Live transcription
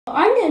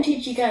I'm going to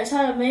teach you guys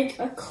how to make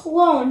a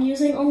clone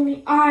using only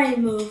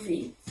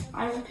iMovie.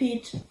 I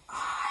repeat,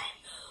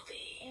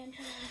 iMovie.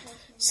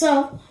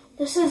 So,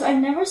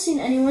 I've never seen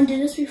anyone do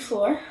this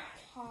before.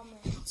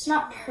 It's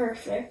not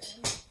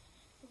perfect.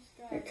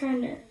 I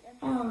don't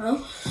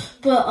know.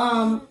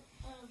 But,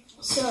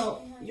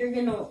 so you're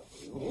going to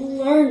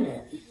learn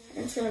it.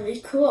 It's going to be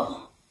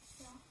cool.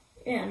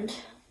 And,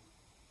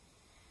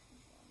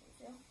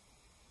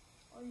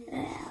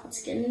 yeah,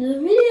 let's get into the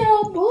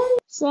video, boy.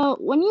 So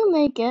when you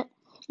make it,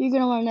 you're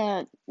going to want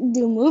to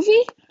do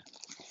movie,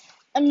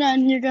 and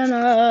then you're going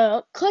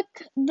to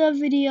click the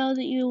video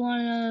that you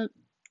want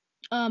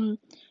to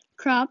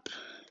crop,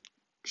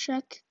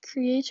 check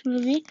create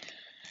movie.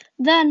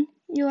 Then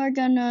you are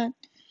going to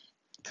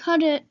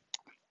cut it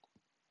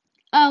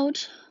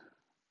out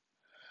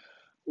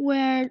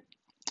where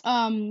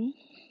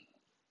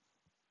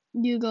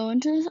you go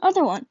into this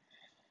other one.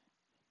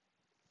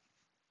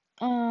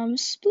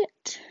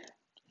 Split.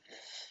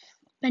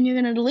 Then you're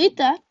going to delete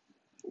that.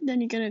 Then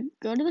you're going to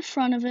go to the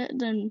front of it.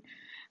 Then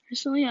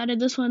recently added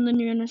this one. Then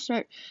you're going to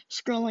start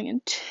scrolling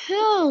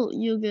until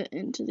you get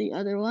into the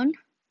other one.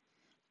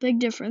 Big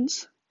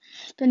difference.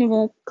 Then you're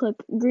going to click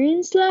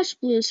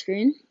green/blue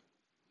screen.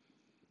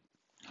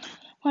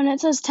 When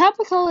it says tap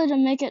a color to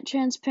make it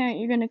transparent,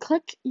 you're going to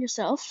click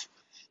yourself.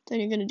 Then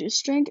you're going to do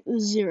strength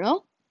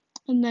 0.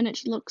 And then it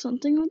should look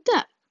something like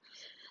that.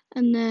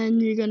 And then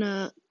you're going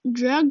to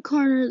drag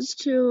corners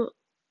to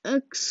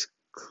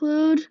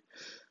exclude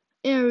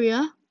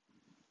area.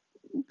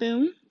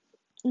 Boom.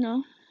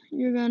 No,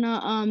 you're going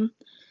to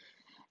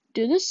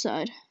do this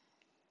side.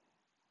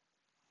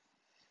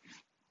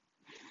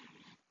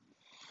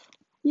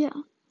 Yeah.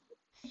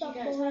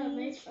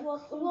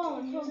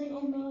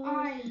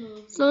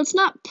 So it's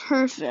not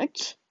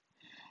perfect,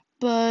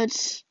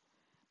 but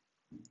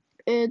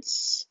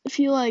it's, if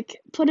you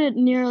put it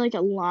near a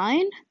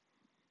line,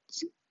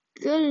 it's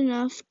good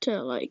enough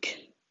to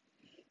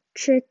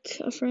trick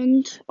a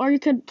friend. Or you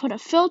could put a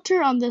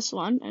filter on this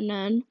one and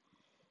then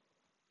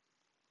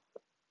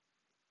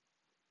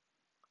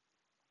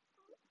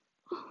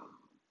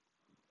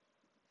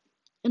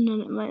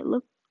it might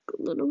look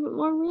a little bit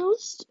more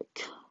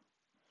realistic.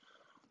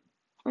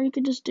 Or you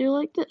could just do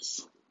like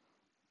this.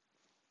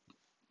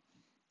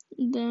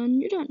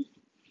 Then you're done.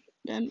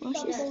 Then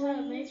watch this.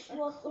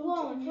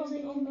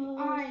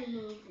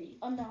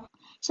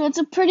 So it's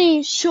a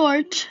pretty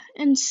short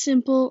and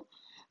simple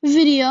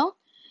video.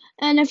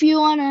 And if you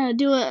want to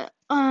do it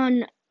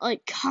on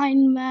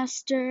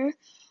KineMaster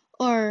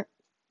or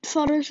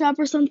Photoshop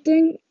or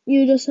something,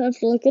 you just have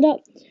to look it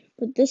up.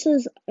 But this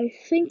is, I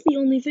think, the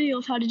only video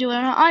of how to do it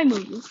on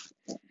iMovie.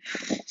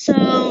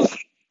 So,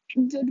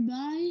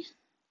 goodbye.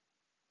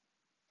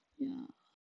 Yeah.